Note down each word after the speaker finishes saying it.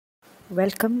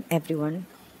Welcome everyone.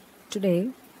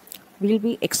 Today we'll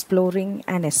be exploring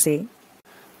an essay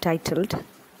titled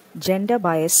Gender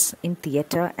Bias in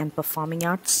Theatre and Performing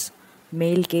Arts,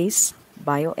 Male Gaze,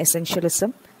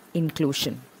 Bio-Essentialism,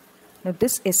 Inclusion. Now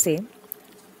this essay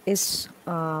is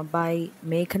by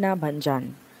Meghna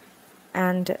Bhanjan,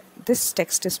 and this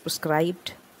text is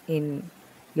prescribed in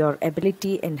your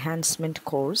Ability Enhancement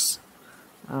course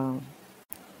uh,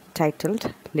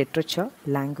 titled Literature,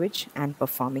 Language and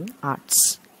Performing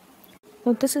Arts.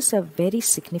 Now, this is a very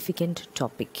significant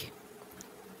topic.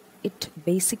 It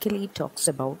basically talks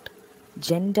about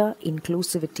gender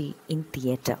inclusivity in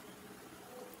theatre.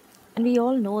 And we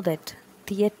all know that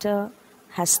theatre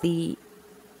has the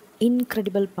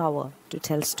incredible power to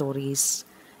tell stories,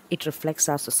 it reflects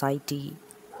our society,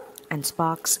 and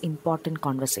sparks important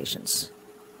conversations.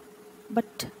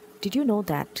 But did you know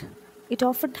that it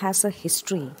often has a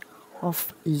history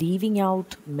of leaving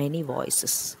out many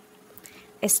voices,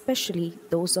 especially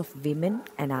those of women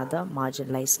and other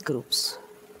marginalized groups?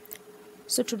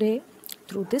 So today,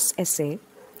 through this essay,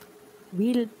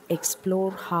 we'll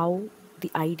explore how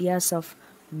the ideas of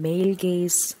male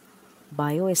gaze,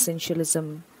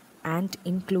 bioessentialism, and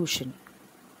inclusion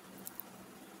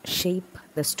shape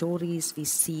the stories we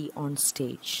see on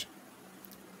stage.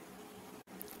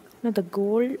 Now, the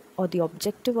goal or the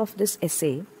objective of this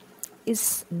essay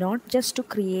is not just to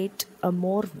create a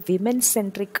more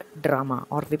women-centric drama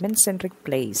or women-centric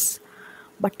plays,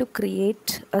 but to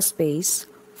create a space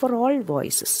for all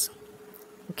voices,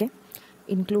 okay,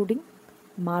 including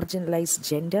marginalized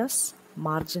genders,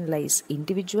 marginalized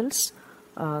individuals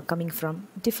coming from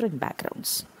different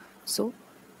backgrounds. So,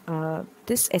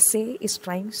 this essay is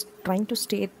trying to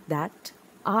state that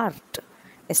art,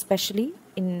 especially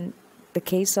in the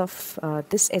case of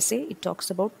this essay, it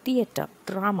talks about theatre,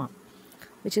 drama,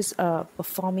 which is a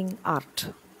performing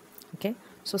art. Okay,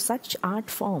 so such art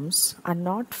forms are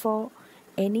not for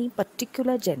any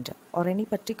particular gender or any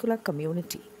particular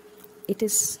community. It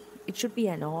should be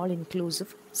an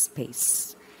all-inclusive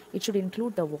space. It should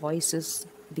include the voices,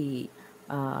 the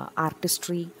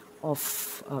artistry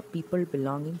of people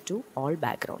belonging to all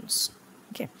backgrounds.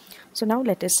 Okay, so now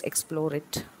let us explore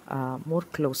it more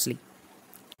closely.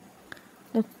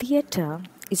 Now, theatre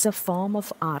is a form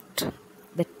of art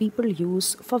that people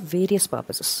use for various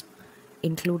purposes,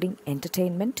 including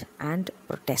entertainment and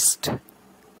protest.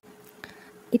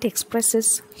 It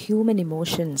expresses human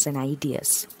emotions and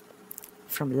ideas,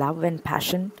 from love and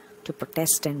passion to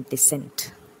protest and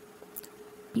dissent.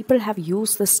 People have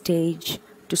used the stage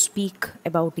to speak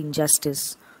about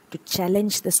injustice, to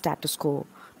challenge the status quo,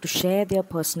 to share their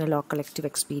personal or collective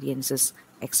experiences,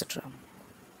 etc.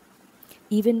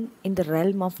 Even in the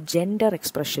realm of gender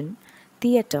expression,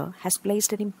 theatre has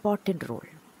played an important role.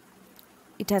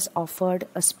 It has offered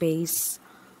a space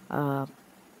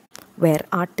where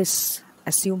artists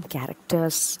assume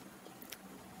characters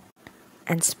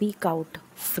and speak out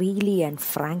freely and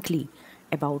frankly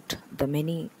about the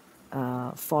many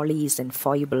follies and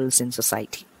foibles in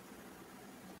society.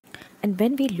 And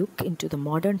when we look into the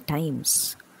modern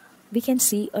times, we can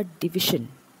see a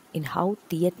division in how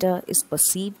theatre is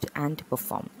perceived and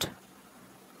performed.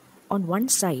 On one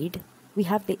side, we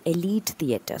have the elite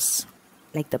theatres,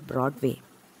 like the Broadway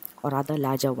or other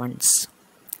larger ones.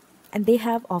 And they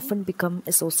have often become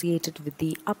associated with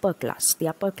the upper class. The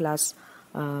upper class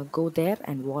go there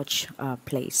and watch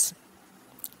plays.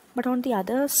 But on the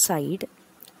other side,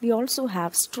 we also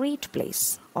have street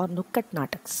plays or nukkat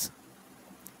nataks,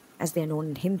 as they are known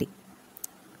in Hindi.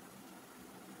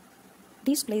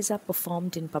 These plays are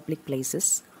performed in public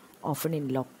places, often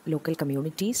in local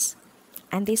communities,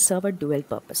 and they serve a dual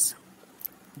purpose.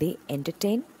 They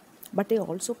entertain, but they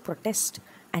also protest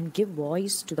and give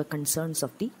voice to the concerns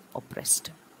of the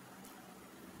oppressed.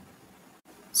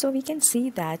 So we can see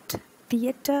that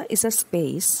theatre is a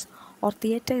space, or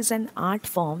theatre is an art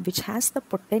form which has the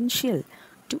potential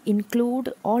to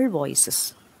include all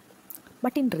voices.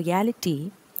 But in reality,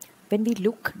 when we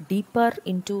look deeper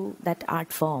into that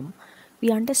art form, we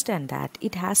understand that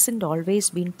it hasn't always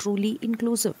been truly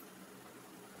inclusive,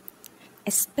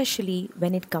 especially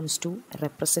when it comes to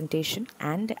representation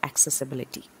and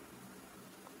accessibility.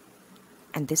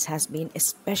 And this has been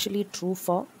especially true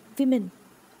for women.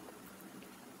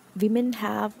 Women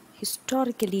have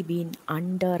historically been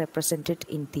underrepresented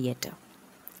in theatre.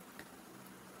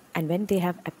 And when they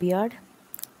have appeared,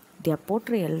 their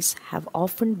portrayals have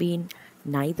often been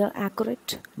neither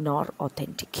accurate nor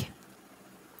authentic.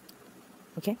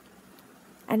 Okay?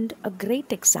 And a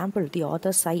great example the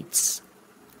author cites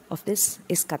of this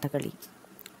is Kathakali,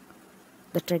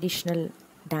 the traditional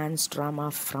dance drama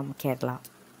from Kerala.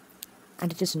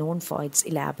 and it is known for its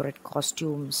elaborate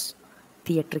costumes,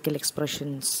 theatrical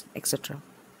expressions, etc.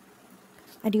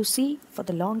 And you see, for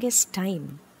the longest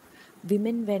time,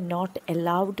 women were not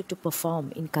allowed to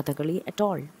perform in Kathakali at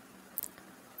all.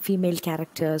 Female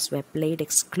characters were played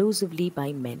exclusively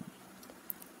by men,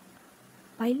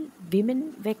 while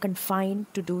women were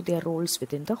confined to do their roles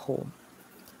within the home.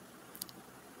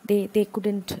 They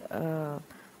couldn't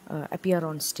appear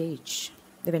on stage.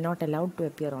 They were not allowed to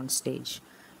appear on stage.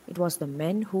 It was the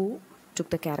men who took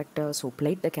the characters, who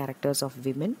played the characters of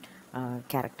women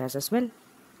characters as well.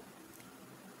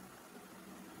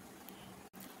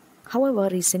 However,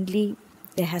 recently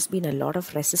there has been a lot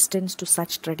of resistance to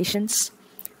such traditions,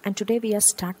 and today we are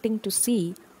starting to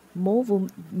see more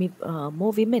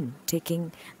women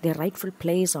taking their rightful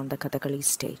place on the Kathakali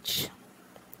stage.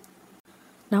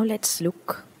 Now let's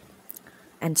look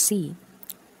and see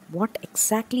what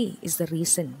exactly is the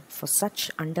reason for such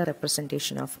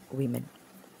underrepresentation of women.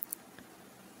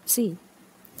 See,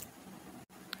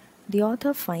 the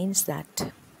author finds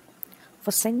that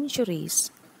for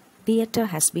centuries, theatre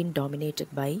has been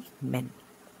dominated by men.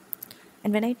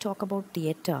 And when I talk about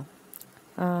theatre,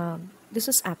 this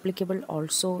is applicable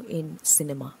also in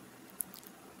cinema.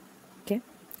 Okay?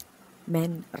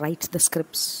 Men write the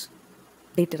scripts,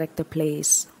 they direct the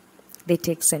plays, they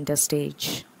take center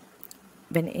stage.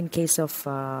 When in case of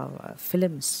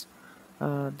films,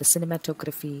 the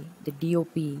cinematography, the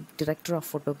DOP, director of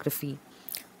photography,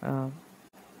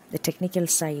 the technical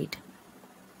side,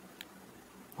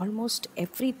 almost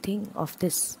everything of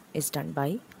this is done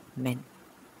by men.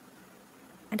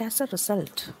 And as a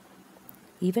result,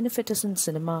 even if it is in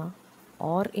cinema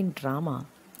or in drama,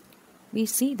 we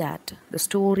see that the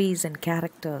stories and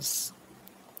characters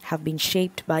have been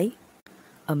shaped by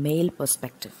a male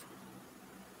perspective.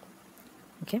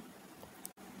 Okay?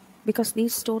 Because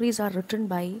these stories are written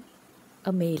by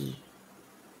a male.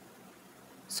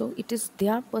 So it is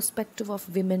their perspective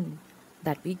of women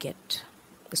that we get.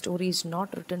 The story is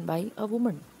not written by a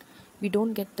woman. We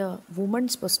don't get the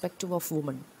woman's perspective of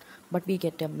woman, but we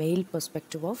get a male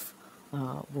perspective of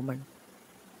woman.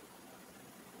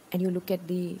 And you look at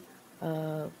the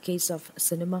case of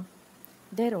cinema,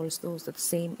 there also the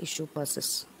same issue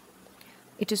persists.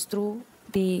 It is through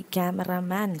the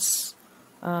cameraman's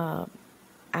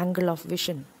angle of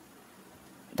vision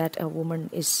that a woman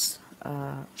is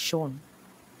shown.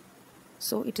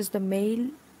 So it is the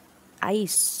male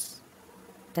eyes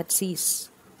that sees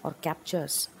or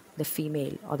captures the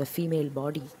female or the female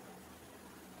body.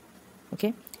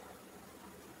 Okay?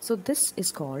 So this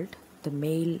is called the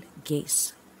male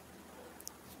gaze.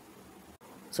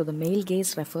 So the male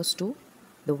gaze refers to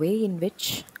the way in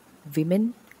which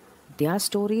women, their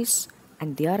stories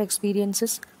and their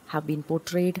experiences have been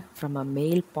portrayed from a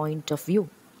male point of view,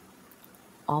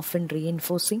 often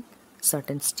reinforcing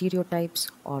certain stereotypes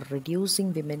or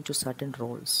reducing women to certain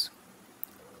roles.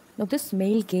 Now, this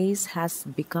male gaze has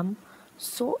become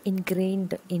so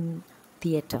ingrained in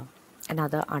theatre and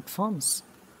other art forms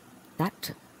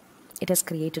that it has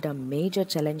created a major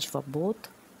challenge for both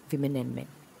women and men.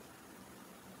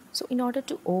 So, in order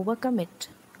to overcome it,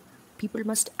 people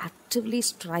must actively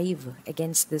strive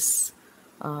against this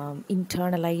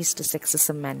internalized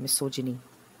sexism and misogyny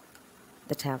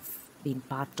that have been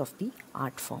part of the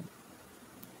art form.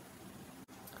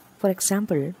 For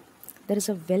example, there is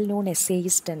a well-known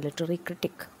essayist and literary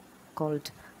critic called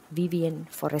Vivienne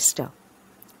Forrester,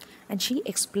 and she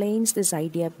explains this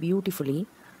idea beautifully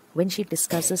when she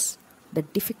discusses the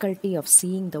difficulty of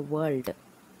seeing the world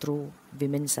through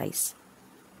women's eyes.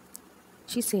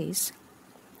 She says,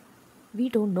 "We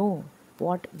don't know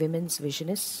what women's vision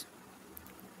is.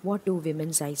 What do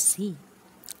women's eyes see?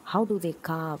 How do they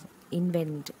carve,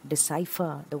 invent,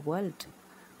 decipher the world?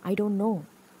 I don't know.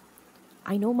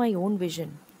 I know my own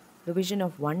vision, the vision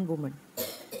of one woman,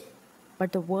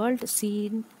 but the world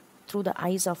seen through the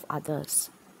eyes of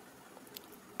others.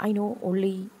 I know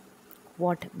only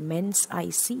what men's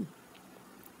eyes see."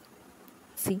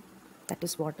 See, that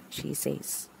is what she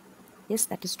says. Yes,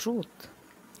 that is truth.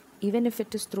 Even if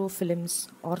it is through films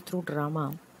or through drama,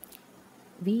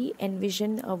 we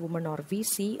envision a woman or we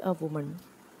see a woman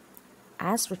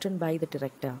as written by the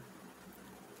director,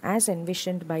 as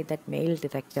envisioned by that male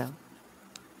director,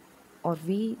 or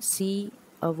we see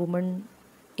a woman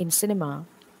in cinema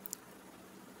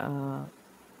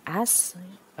as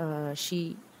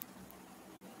she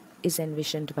is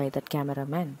envisioned by that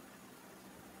cameraman.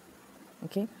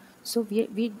 Okay, so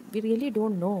we really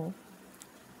don't know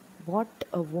what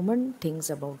a woman thinks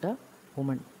about a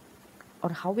woman,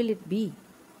 or how will it be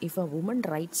if a woman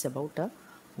writes about a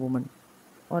woman,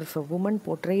 or if a woman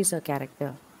portrays a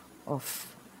character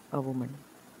of a woman.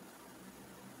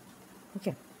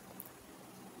 Okay.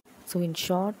 So in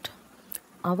short,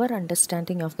 our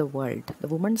understanding of the world, the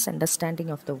woman's understanding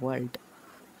of the world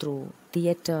through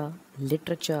theatre,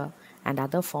 literature, and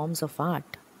other forms of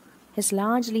art has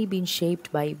largely been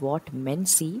shaped by what men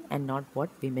see and not what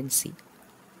women see.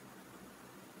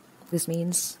 This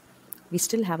means we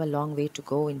still have a long way to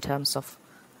go in terms of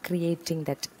creating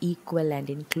that equal and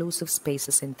inclusive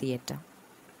spaces in theatre.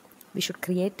 We should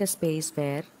create a space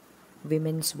where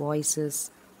women's voices,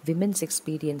 women's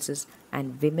experiences,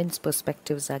 and women's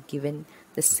perspectives are given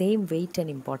the same weight and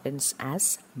importance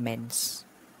as men's.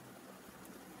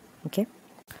 Okay.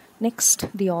 Next,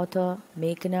 the author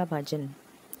Meghna Bhajan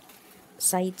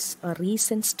cites a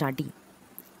recent study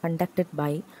conducted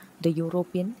by the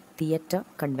European Theatre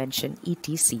Convention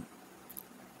 (ETC),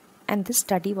 and this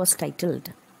study was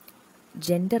titled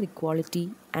Gender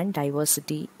Equality and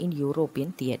Diversity in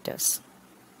European Theatres.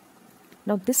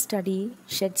 Now, this study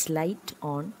sheds light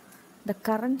on the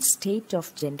current state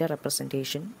of gender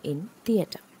representation in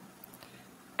theatre,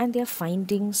 and their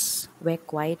findings were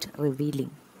quite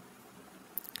revealing.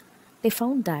 They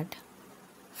found that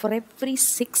for every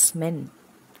 6 men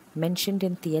mentioned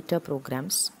in theatre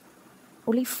programs,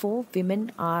 only 4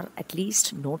 women are at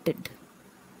least noted.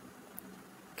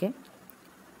 Okay,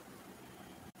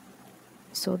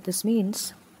 so this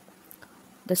means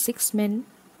the 6 men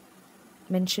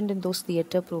mentioned in those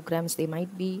theatre programs, they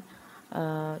might be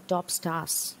top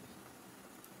stars,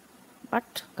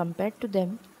 but compared to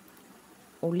them,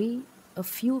 only a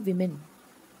few women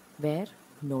were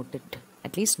noted,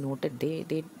 at least noted.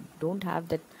 They don't have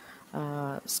that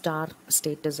star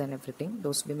status and everything.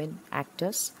 Those women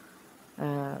actors,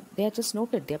 they are just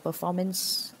noted. Their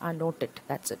performance are noted.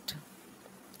 That's it.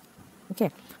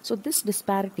 Okay, so this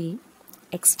disparity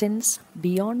extends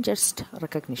beyond just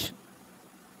recognition,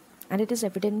 and it is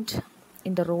evident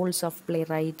in the roles of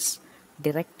playwrights,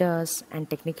 directors, and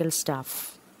technical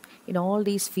staff. In all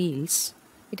these fields,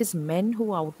 it is men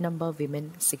who outnumber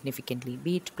women significantly,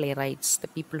 be it playwrights, the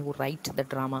people who write the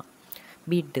drama,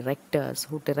 be it directors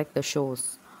who direct the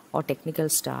shows, or technical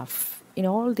staff. In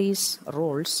all these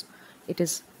roles, it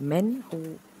is men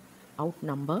who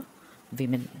outnumber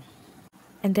women.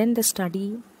 And then the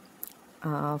study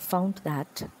found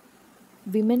that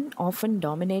women often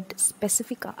dominate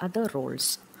specific other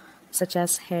roles, such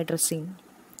as hairdressing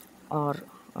or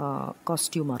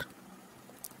costumer.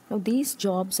 Now, these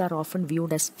jobs are often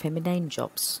viewed as feminine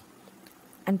jobs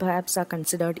and perhaps are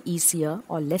considered easier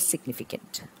or less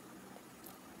significant.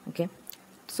 Okay,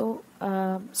 so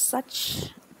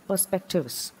such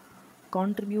perspectives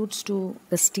contributes to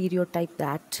the stereotype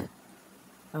that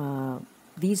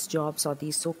these jobs or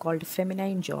these so-called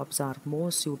feminine jobs are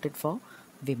more suited for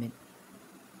women.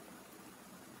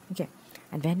 Okay,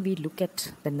 and when we look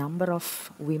at the number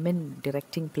of women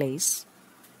directing plays,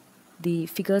 the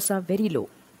figures are very low.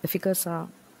 The figures are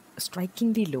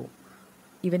strikingly low,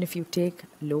 even if you take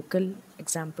local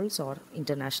examples or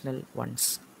international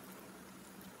ones.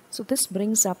 So this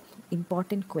brings up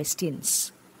important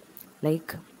questions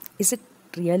like, is it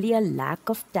really a lack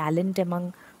of talent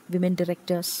among women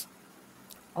directors,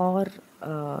 or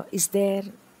is there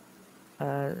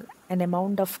an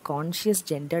amount of conscious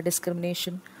gender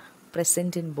discrimination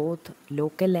present in both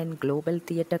local and global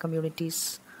theatre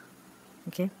communities?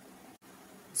 Okay,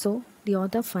 so the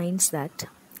author finds that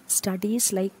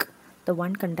studies like the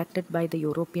one conducted by the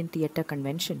European Theatre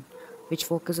Convention, which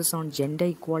focuses on gender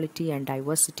equality and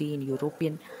diversity in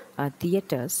European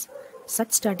theatres,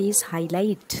 such studies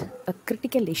highlight a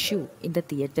critical issue in the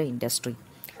theatre industry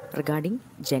regarding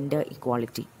gender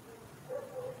equality.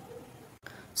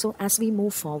 So, as we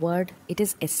move forward, it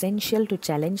is essential to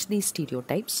challenge these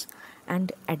stereotypes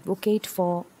and advocate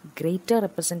for greater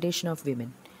representation of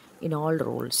women in all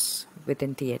roles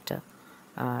within theatre,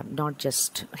 not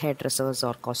just hairdressers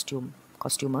or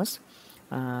costumers,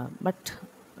 but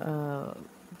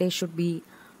there should be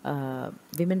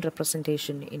women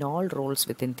representation in all roles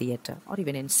within theatre or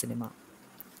even in cinema.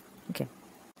 Okay.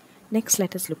 Next,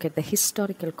 let us look at the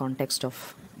historical context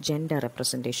of gender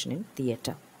representation in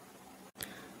theatre.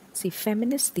 See,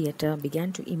 feminist theatre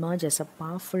began to emerge as a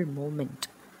powerful movement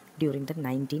during the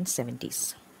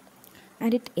 1970s,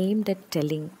 and it aimed at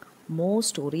telling more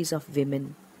stories of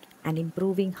women and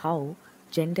improving how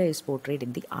gender is portrayed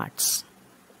in the arts.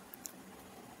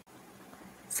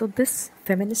 So this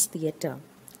feminist theatre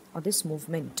or this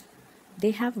movement,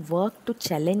 they have worked to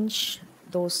challenge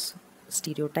those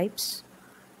stereotypes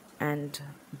and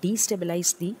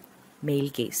destabilize the male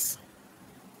gaze.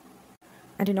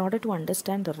 And in order to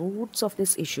understand the roots of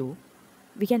this issue,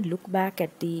 we can look back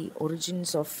at the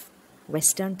origins of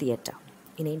Western theatre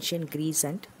in ancient Greece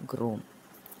and Rome.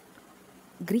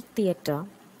 Greek theatre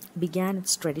began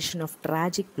its tradition of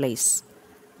tragic plays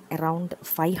around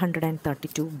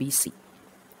 532 BC.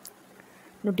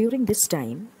 Now, during this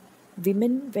time,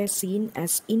 women were seen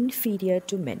as inferior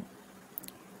to men,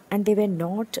 and they were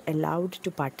not allowed to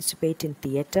participate in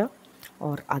theatre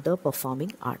or other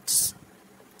performing arts.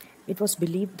 It was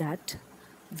believed that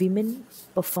women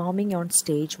performing on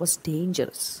stage was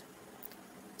dangerous.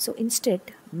 So instead,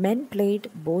 men played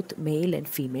both male and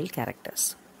female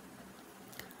characters.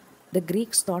 The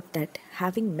Greeks thought that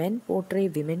having men portray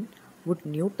women would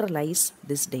neutralize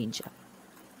this danger.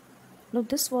 Now,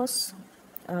 this was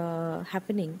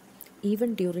happening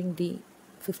even during the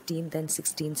 15th and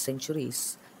 16th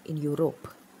centuries in Europe.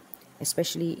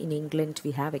 Especially in England,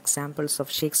 we have examples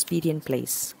of Shakespearean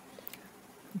plays.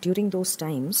 During those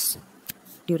times,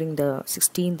 during the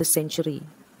 16th century,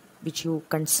 which you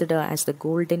consider as the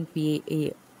golden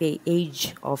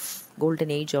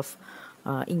age of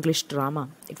English drama,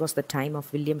 it was the time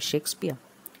of William Shakespeare.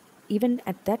 Even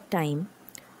at that time,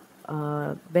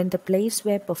 when the plays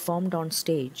were performed on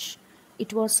stage,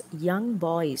 it was young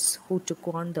boys who took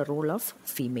on the role of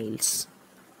females.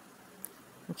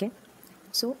 Okay,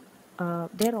 so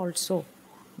there also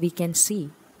we can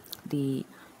see the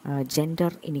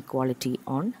gender inequality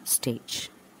on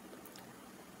stage.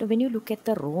 Now, when you look at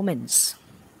the Romans,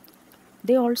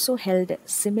 they also held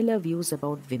similar views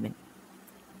about women,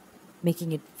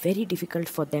 making it very difficult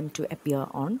for them to appear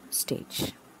on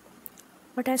stage.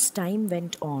 But as time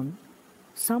went on,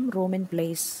 some Roman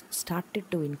plays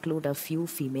started to include a few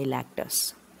female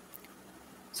actors.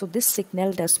 So this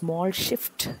signaled a small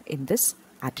shift in this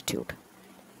attitude.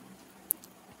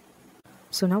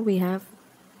 So now we have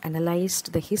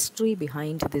analyzed the history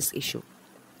behind this issue.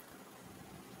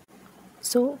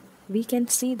 So we can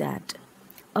see that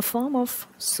a form of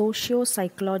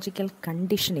socio-psychological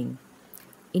conditioning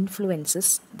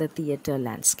influences the theatre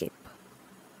landscape.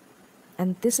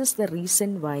 And this is the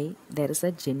reason why there is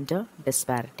a gender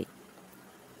disparity.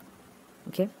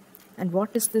 Okay, and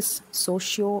what is this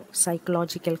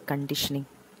socio-psychological conditioning?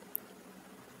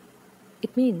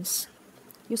 It means,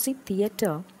 you see,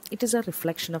 theatre, it is a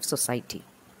reflection of society.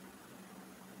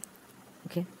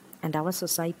 Okay, and our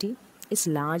society is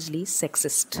largely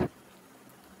sexist.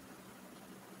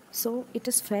 So it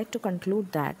is fair to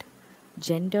conclude that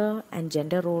gender and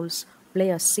gender roles play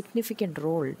a significant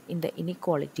role in the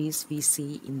inequalities we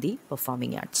see in the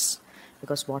performing arts.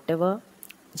 Because whatever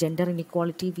gender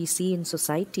inequality we see in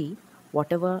society,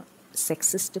 whatever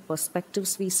sexist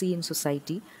perspectives we see in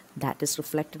society, that is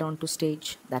reflected onto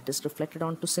stage, that is reflected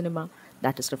onto cinema,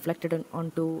 that is reflected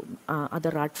onto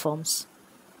other art forms.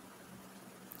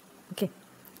 Okay.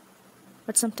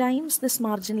 But sometimes this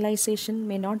marginalization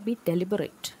may not be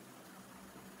deliberate,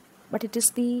 but it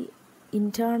is the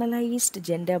internalized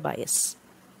gender bias.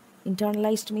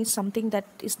 Internalized means something that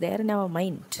is there in our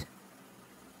mind.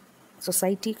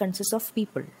 Society consists of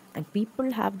people, and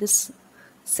people have this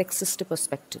sexist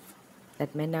perspective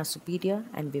that men are superior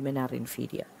and women are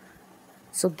inferior.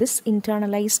 So this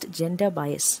internalized gender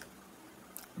bias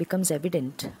becomes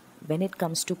evident when it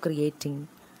comes to creating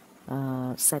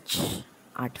such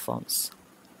art forms.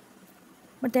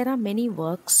 But there are many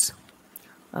works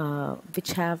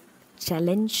which have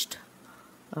challenged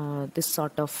this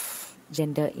sort of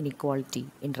gender inequality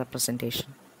in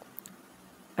representation.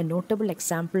 A notable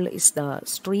example is the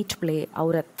street play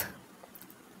Aurat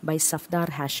by Safdar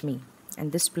Hashmi,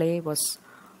 and this play was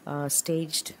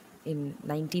staged in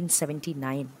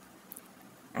 1979.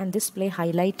 And this play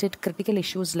highlighted critical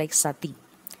issues like sati,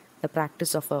 the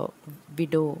practice of a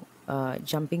widow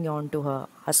jumping onto her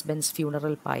husband's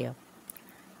funeral pyre.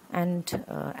 And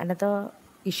another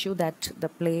issue that the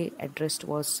play addressed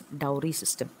was dowry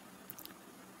system.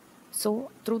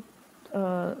 So through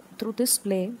this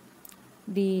play,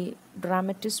 the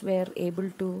dramatists were able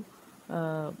to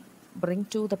bring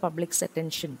to the public's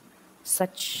attention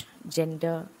such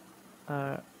gender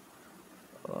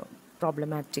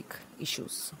problematic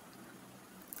issues.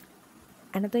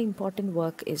 Another important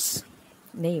work is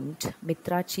named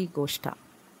Mitrachi Goshta.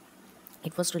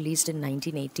 It was released in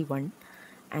 1981,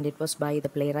 and it was by the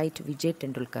playwright Vijay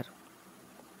Tendulkar.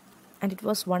 And it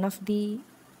was one of the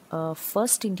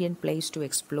first Indian plays to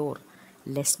explore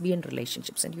lesbian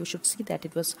relationships. And you should see that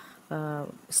it was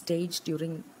staged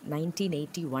during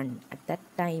 1981. At that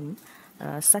time,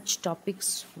 such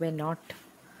topics were not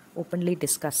openly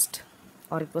discussed,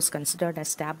 or it was considered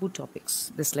as taboo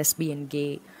topics, this lesbian,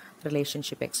 gay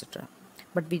relationship, etc.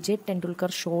 But Vijay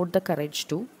Tendulkar showed the courage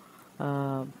to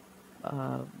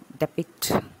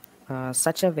depict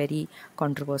such a very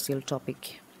controversial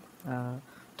topic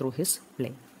through his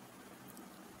play.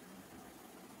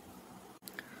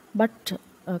 But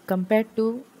Compared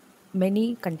to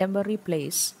many contemporary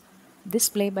plays, this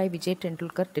play by Vijay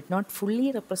Tendulkar did not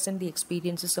fully represent the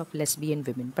experiences of lesbian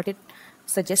women, but it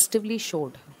suggestively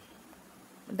showed.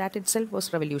 That itself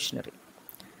was revolutionary.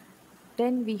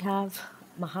 Then we have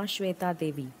Mahashweta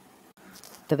Devi,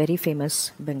 the very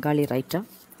famous Bengali writer.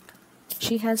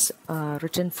 She has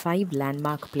written 5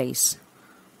 landmark plays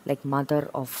like Mother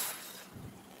of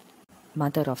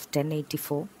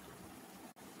 1084.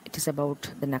 It is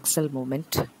about the Naxal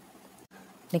movement.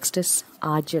 Next is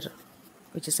Ajar,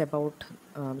 which is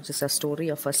a story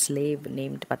of a slave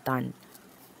named Patan,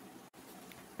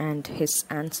 and his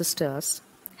ancestors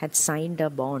had signed a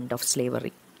bond of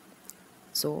slavery.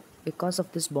 So, because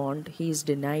of this bond, he is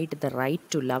denied the right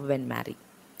to love and marry.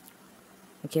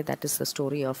 Okay, that is the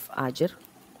story of Ajar.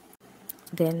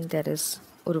 Then there is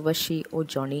Urvashi O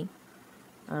Johnny.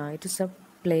 It is a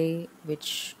play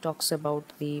which talks about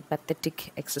the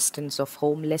pathetic existence of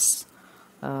homeless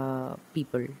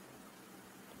people.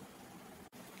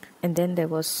 And then there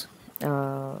was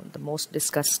the most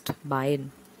discussed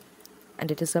Bayan, and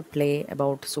it is a play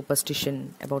about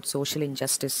superstition, about social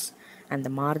injustice, and the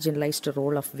marginalized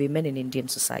role of women in Indian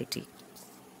society.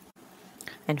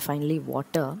 And finally,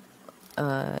 Water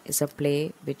is a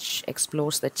play which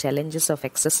explores the challenges of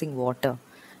accessing water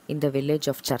in the village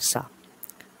of Charsa.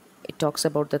 It talks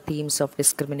about the themes of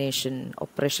discrimination,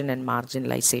 oppression, and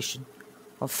marginalization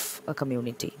of a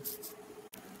community.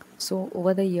 So,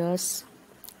 over the years,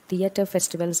 theatre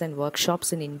festivals and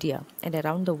workshops in India and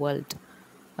around the world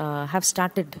have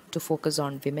started to focus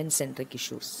on women centric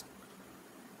issues.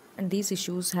 And these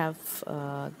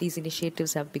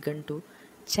initiatives have begun to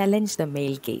challenge the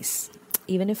male gaze,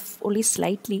 even if only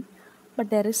slightly, but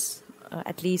there is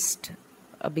at least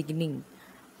a beginning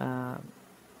uh,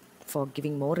 for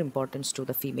giving more importance to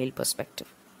the female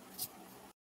perspective.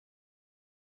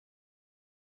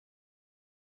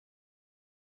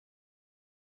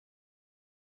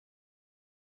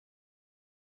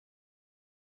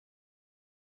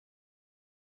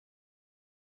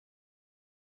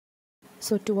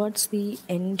 So, towards the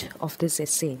end of this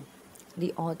essay,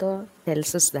 the author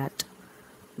tells us that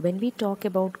when we talk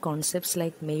about concepts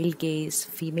like male gaze,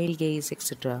 female gaze,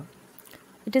 etc.,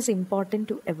 it is important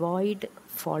to avoid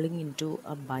falling into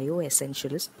a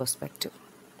bio-essentialist perspective.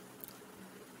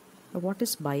 Now, what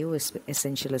is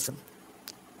bio-essentialism?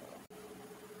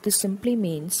 This simply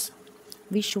means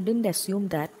we shouldn't assume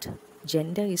that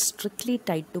gender is strictly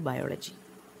tied to biology,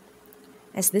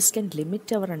 as this can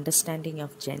limit our understanding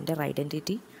of gender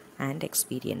identity and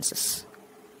experiences.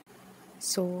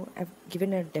 So, I've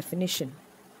given a definition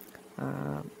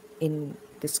in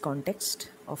this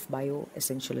context of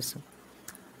bioessentialism.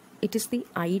 It is the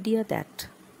idea that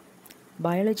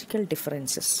biological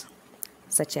differences,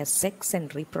 such as sex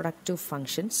and reproductive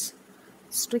functions,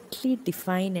 strictly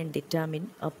define and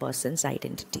determine a person's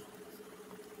identity.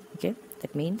 Okay,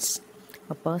 that means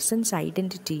a person's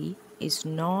identity is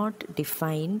not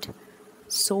defined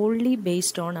solely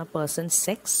based on a person's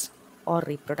sex or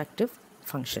reproductive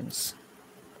functions.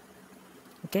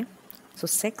 Okay, so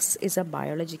sex is a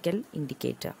biological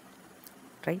indicator,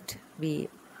 right? We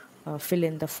fill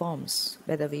in the forms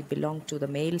whether we belong to the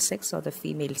male sex or the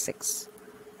female sex,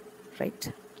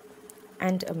 right?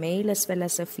 And a male as well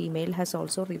as a female has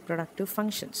also reproductive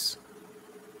functions.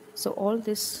 So all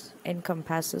this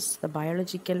encompasses the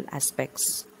biological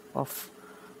aspects of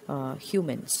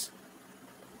humans.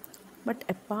 But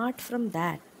apart from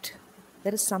that,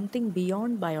 there is something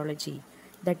beyond biology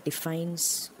that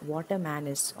defines what a man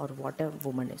is or what a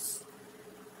woman is.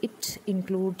 It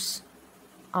includes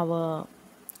our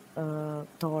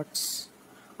thoughts,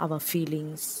 our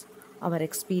feelings, our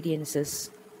experiences,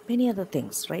 many other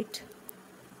things, right?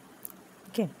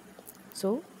 Okay,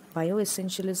 so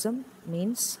bioessentialism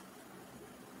means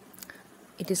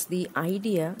it is the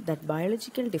idea that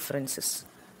biological differences,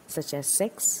 such as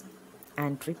sex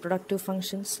and reproductive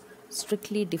functions,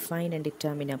 strictly define and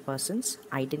determine a person's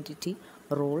identity,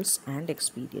 roles, and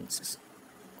experiences.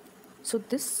 So,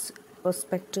 this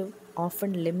perspective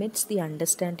often limits the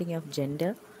understanding of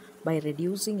gender by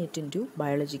reducing it into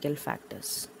biological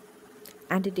factors.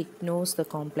 And it ignores the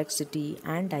complexity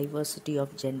and diversity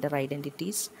of gender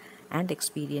identities and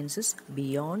experiences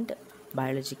beyond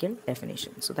biological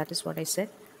definition. So, that is what I said.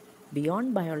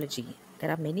 Beyond biology, there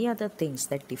are many other things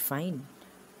that define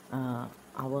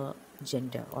our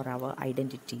gender or our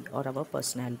identity or our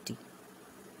personality.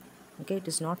 Okay, it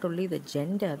is not only the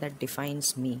gender that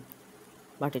defines me,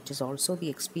 but it is also the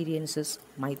experiences,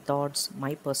 my thoughts,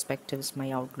 my perspectives,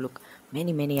 my outlook,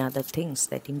 many, many other things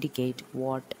that indicate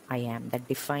what I am, that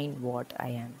define what I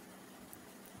am.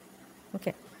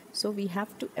 Okay, so we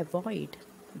have to avoid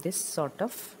this sort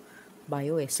of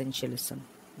bio-essentialism.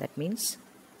 That means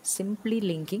simply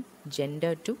linking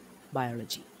gender to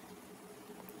biology.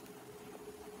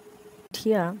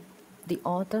 Here, the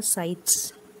author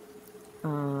cites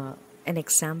an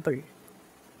example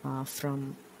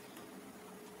from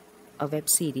a web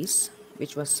series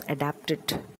which was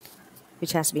adapted,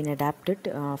 which has been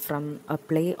adapted from a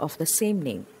play of the same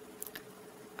name.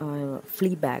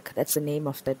 Fleabag, that's the name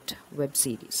of that web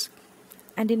series.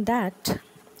 And in that,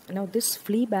 now this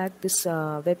Fleabag, this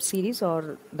web series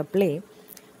or the play,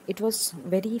 it was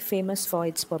very famous for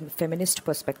its feminist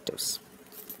perspectives.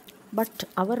 But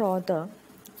our author,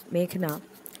 Meghna,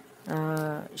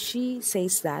 she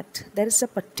says that there is a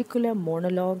particular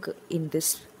monologue in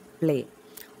this play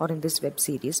or in this web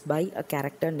series by a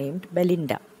character named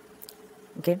Belinda.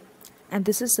 Okay, and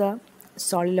this is a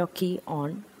soliloquy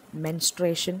on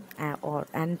menstruation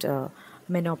and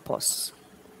menopause.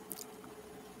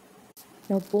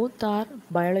 Now, both are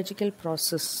biological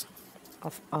process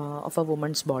of a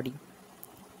woman's body.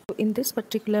 So in this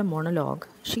particular monologue,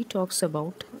 she talks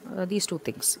about these two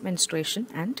things: menstruation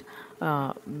and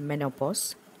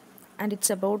menopause. And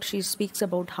she speaks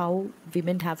about how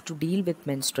women have to deal with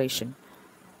menstruation.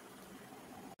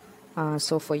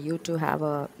 So for you to have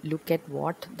a look at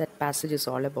what that passage is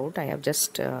all about, I have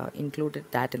just included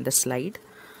that in the slide.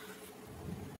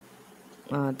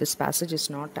 This passage is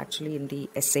not actually in the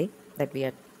essay that we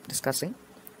are discussing,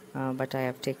 but I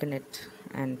have taken it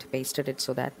and pasted it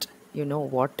so that you know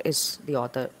what is the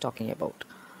author talking about.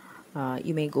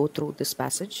 You may go through this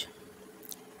passage,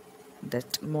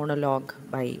 that monologue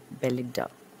by Belinda.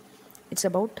 It's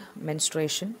about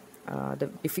menstruation, the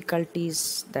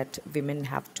difficulties that women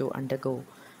have to undergo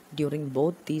during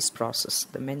both these processes,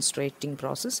 the menstruating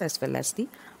process as well as the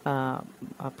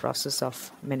process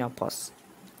of menopause.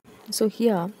 So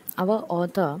here, our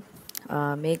author,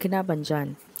 Meghna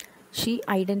Banjan, she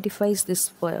identifies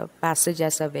this passage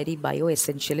as a very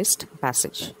bio-essentialist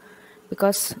passage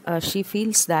because she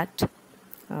feels that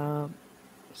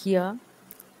here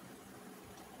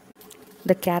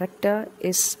the character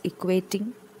is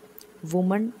equating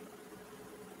woman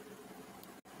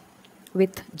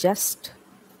with just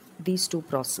these two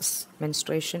processes,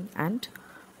 menstruation and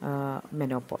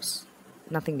menopause.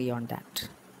 Nothing beyond that.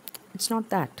 It's not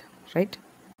that, right?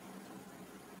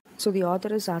 So the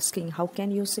author is asking, how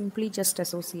can you simply just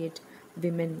associate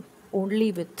women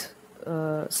only with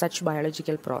such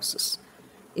biological process?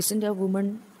 Isn't a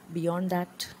woman beyond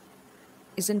that?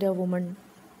 Isn't a woman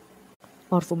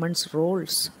or women's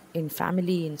roles in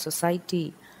family, in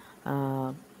society,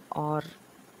 or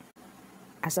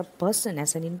as a person,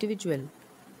 as an individual,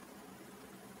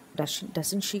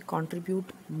 doesn't she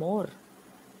contribute more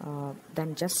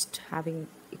than just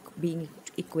being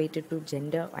equated to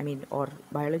gender, or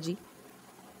biology?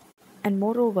 And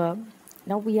moreover,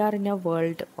 now we are in a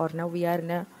world, or now we are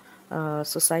in a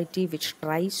society which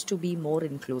tries to be more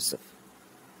inclusive.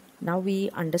 Now we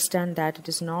understand that it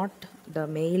is not the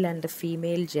male and the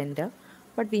female gender,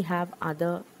 but we have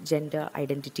other gender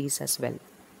identities as well,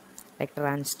 like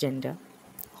transgender,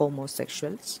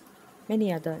 homosexuals,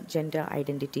 many other gender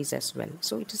identities as well.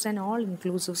 So it is an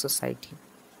all-inclusive society.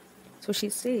 So she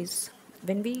says,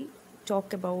 when we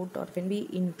talk about or when we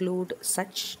include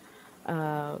such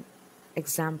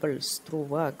examples through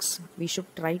works, we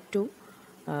should try to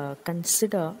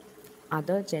consider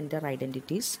other gender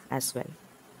identities as well.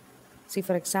 See,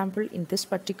 for example, in this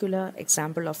particular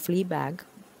example of Fleabag,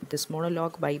 this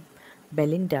monologue by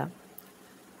Belinda,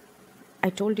 I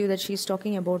told you that she's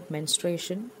talking about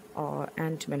menstruation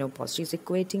and menopause. She's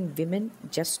equating women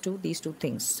just to these two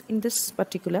things in this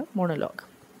particular monologue.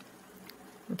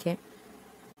 Okay.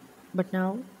 But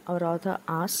now our author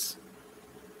asks,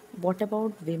 what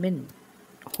about women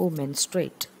who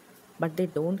menstruate but they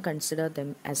don't consider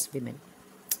them as women?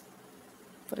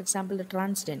 For example, the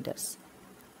transgenders.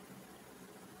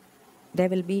 There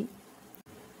will be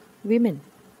women.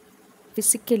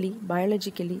 Physically,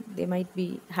 biologically, they might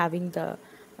be having the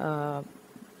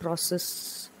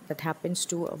process that happens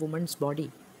to a woman's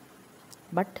body.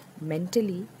 But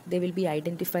mentally, they will be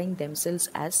identifying themselves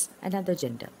as another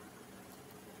gender.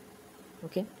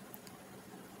 Okay?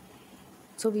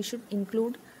 So we should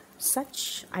include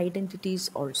such identities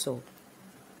also.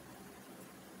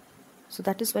 So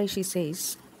that is why she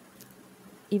says,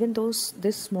 even though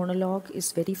this monologue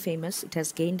is very famous, it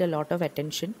has gained a lot of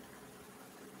attention,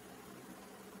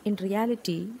 in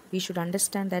reality, we should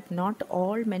understand that not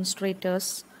all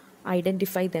menstruators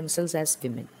identify themselves as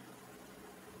women.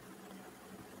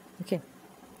 Okay.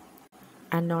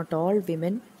 And not all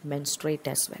women menstruate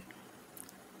as well.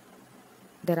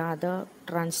 There are other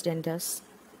transgenders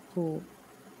who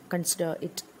consider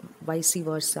it vice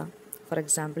versa. For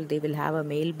example, they will have a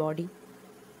male body,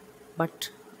 but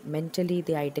mentally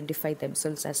they identify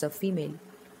themselves as a female.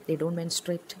 They don't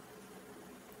menstruate.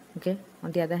 Okay.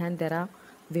 On the other hand, there are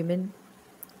women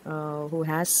who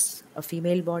has a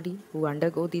female body, who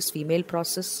undergo this female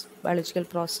process, biological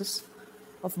process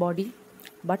of body,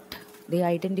 but they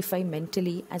identify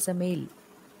mentally as a male.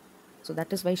 So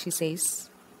that is why she says,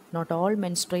 not all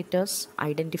menstruators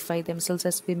identify themselves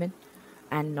as women,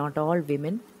 and not all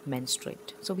women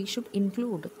menstruate. So we should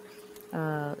include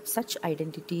such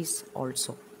identities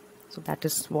also. So that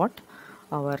is what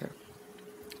our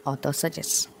author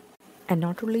suggests. And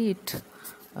not only it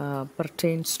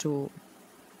pertains to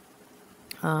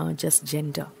just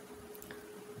gender.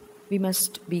 We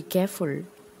must be careful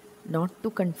not to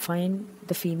confine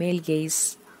the female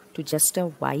gaze to just a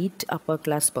white upper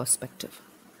class perspective.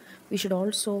 We should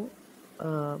also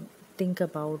think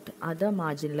about other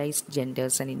marginalized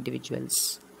genders and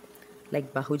individuals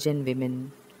like Bahujan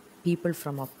women, people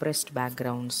from oppressed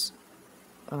backgrounds,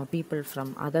 people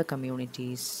from other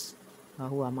communities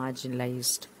who are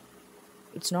marginalized.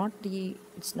 It's not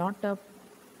a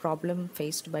problem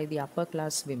faced by the upper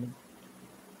class women.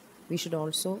 We should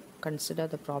also consider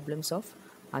the problems of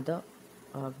other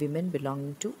women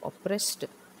belonging to oppressed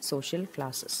social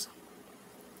classes.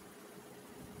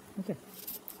 Okay.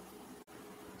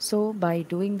 So by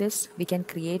doing this, we can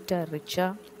create a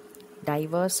richer,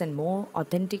 diverse, and more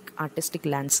authentic artistic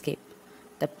landscape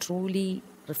that truly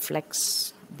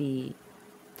reflects the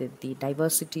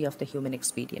diversity of the human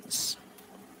experience.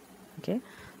 Okay,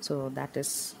 so that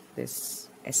is this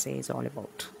essay is all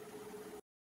about.